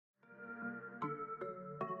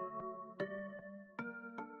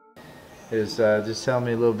is just tell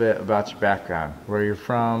me a little bit about your background, where you're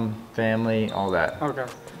from, family, all that. Okay.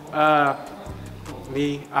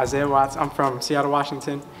 Me, Isaiah Watts. I'm from Seattle,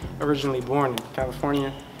 Washington, originally born in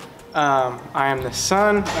California. I am the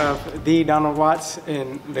son of the Donald Watts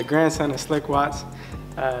and the grandson of Slick Watts.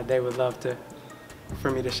 They would love for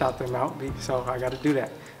me to shout them out, so I got to do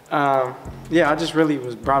that. Yeah, I just really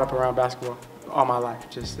was brought up around basketball all my life.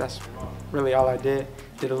 That's really all I did.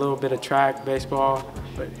 Did a little bit of track, baseball,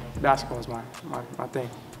 but basketball is my thing.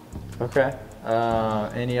 Okay.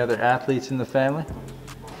 Any other athletes in the family?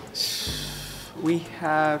 We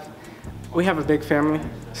have a big family,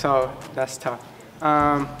 so that's tough.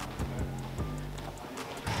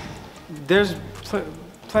 There's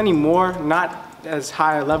plenty more, not as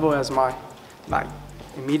high a level as my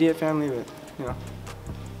immediate family, but you know,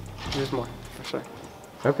 there's more for sure.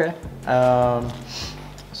 Okay.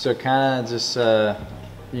 So kind of just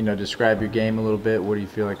describe your game a little bit. What do you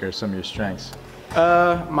feel like are some of your strengths?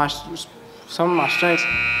 Some of my strengths,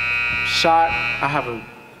 shot.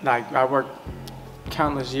 I work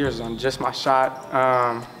countless years on just my shot.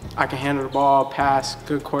 I can handle the ball, pass,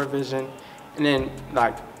 good court vision, and then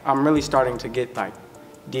I'm really starting to get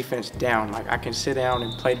defense down. I can sit down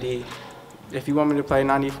and play D. If you want me to play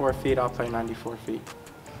 94 feet, I'll play 94 feet.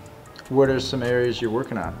 What are some areas you're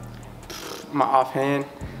working on? My offhand.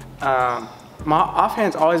 My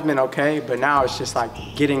offhand's always been okay, but now it's just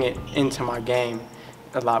getting it into my game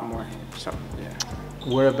a lot more. So yeah.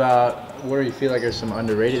 What do you feel like are some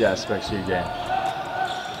underrated aspects of your game?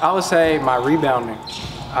 I would say my rebounding.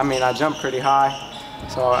 I mean, I jump pretty high,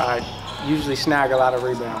 so I usually snag a lot of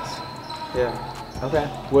rebounds. Yeah. Okay.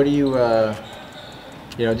 What do you,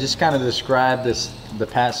 just kind of describe the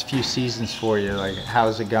past few seasons for you.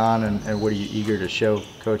 How's it gone, and what are you eager to show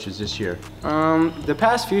coaches this year? The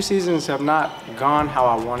past few seasons have not gone how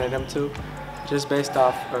I wanted them to, just based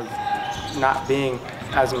off of not being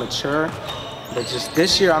as mature. But just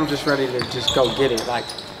this year, I'm just ready to just go get it.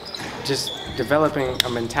 Just developing a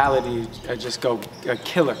mentality, a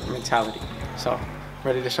killer mentality. So,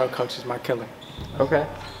 ready to show coaches my killer. Okay.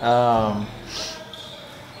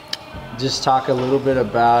 Just talk a little bit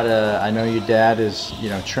about, I know your dad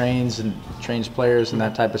trains players and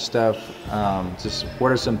that type of stuff. Just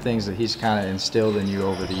what are some things that he's kind of instilled in you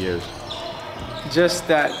over the years? Just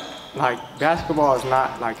that, basketball is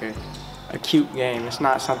not a cute game. It's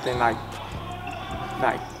not something like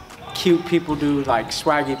cute people do,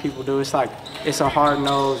 swaggy people do. It's a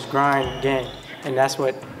hard-nosed grind game, and that's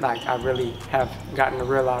what I really have gotten to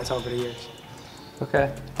realize over the years.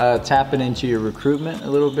 Okay. Tapping into your recruitment a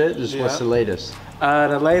little bit, what's the latest?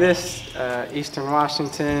 The latest, Eastern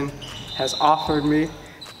Washington has offered me.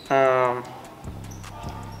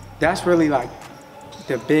 That's really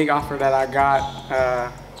the big offer that I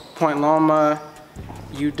got. Point Loma,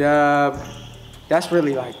 UW. That's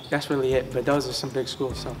really it. But those are some big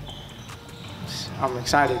schools, so I'm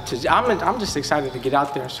excited I'm just excited to get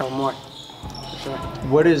out there and show more. Sure.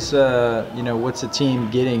 What is, what's the team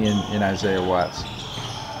getting in Isaiah Watts?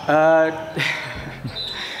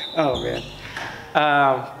 Oh man.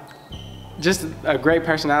 Just a great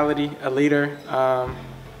personality, a leader. A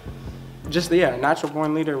natural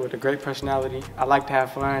born leader with a great personality. I like to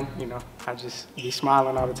have fun, I just be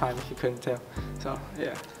smiling all the time if you couldn't tell. So,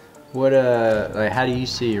 yeah. What, how do you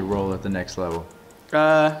see your role at the next level?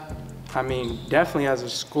 I mean, definitely as a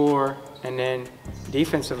scorer, and then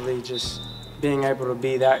defensively, just being able to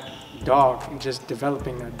be that dog and just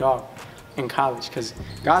developing that dog in college, because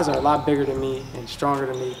guys are a lot bigger than me and stronger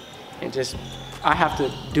than me, and I have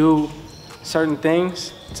to do certain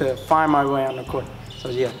things to find my way on the court. So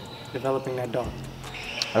yeah, developing that dog.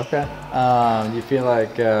 Okay. You feel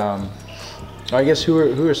like, I guess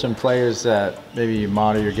who are some players that maybe you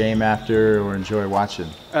model your game after or enjoy watching?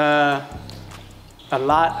 A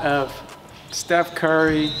lot of Steph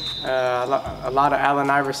Curry, a lot of Allen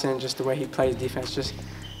Iverson, just the way he plays defense, just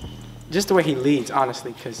the way he leads,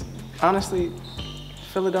 honestly, because honestly,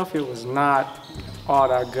 Philadelphia was not all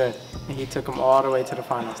that good, and he took them all the way to the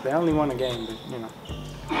finals. They only won a game, but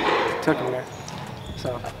took them there.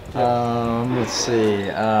 So yeah. Let's see.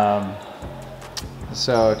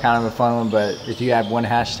 So kind of a fun one, but if you had one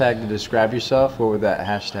hashtag to describe yourself, what would that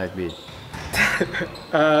hashtag be?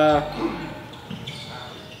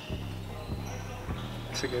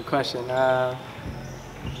 That's a good question. I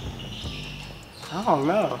don't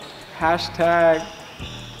know. Hashtag,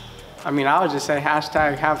 I would just say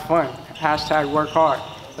hashtag have fun, hashtag work hard.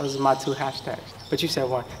 Those are my two hashtags. But you said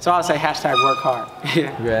one. So I'll say hashtag work hard.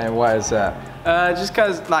 Yeah. Okay, and why is that? Just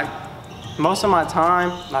because, most of my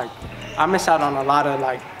time, I miss out on a lot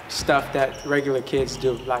of, stuff that regular kids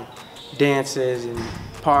do, like dances and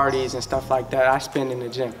parties and stuff like that, I spend in the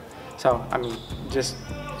gym. So, I mean, just,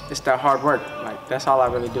 it's that hard work. Like, that's all I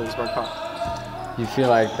really do is work hard. You feel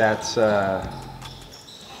like that's,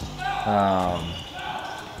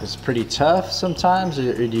 it's pretty tough sometimes,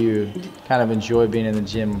 or do you kind of enjoy being in the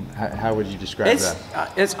gym? How would you describe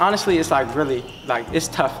that? It's honestly, it's like really, like, it's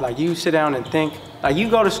tough. Like, you sit down and think, like, you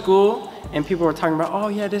go to school and people are talking about, oh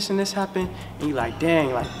yeah, this and this happened, and you're like,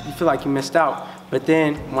 dang, like, you feel like you missed out. But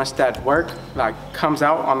then once that work, like, comes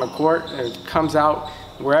out on the court, it comes out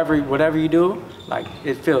whatever you do, like,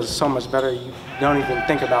 it feels so much better. You don't even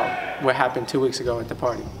think about what happened 2 weeks ago at the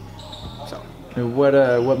party. So. And what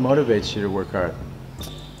motivates you to work hard?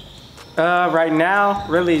 Right now,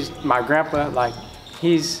 really, my grandpa, like,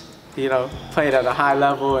 he's, you know, played at a high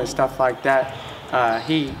level and stuff like that.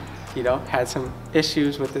 He, you know, had some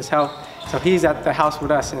issues with his health. So he's at the house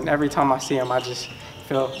with us, and every time I see him, I just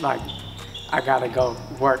feel like I gotta go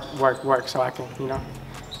work so I can, you know,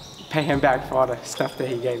 pay him back for all the stuff that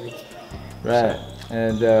he gave me. Right. So.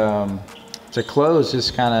 And to close,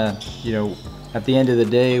 just kind of, you know, at the end of the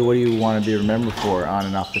day, what do you want to be remembered for on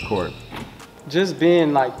and off the court? Just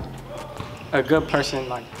being like a good person.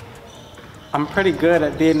 Like, I'm pretty good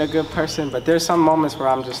at being a good person, but there's some moments where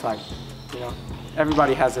I'm just like, you know,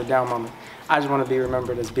 everybody has a down moment. I just want to be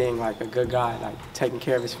remembered as being like a good guy, like taking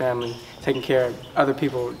care of his family, taking care of other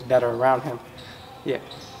people that are around him. Yeah,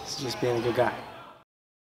 it's just being a good guy.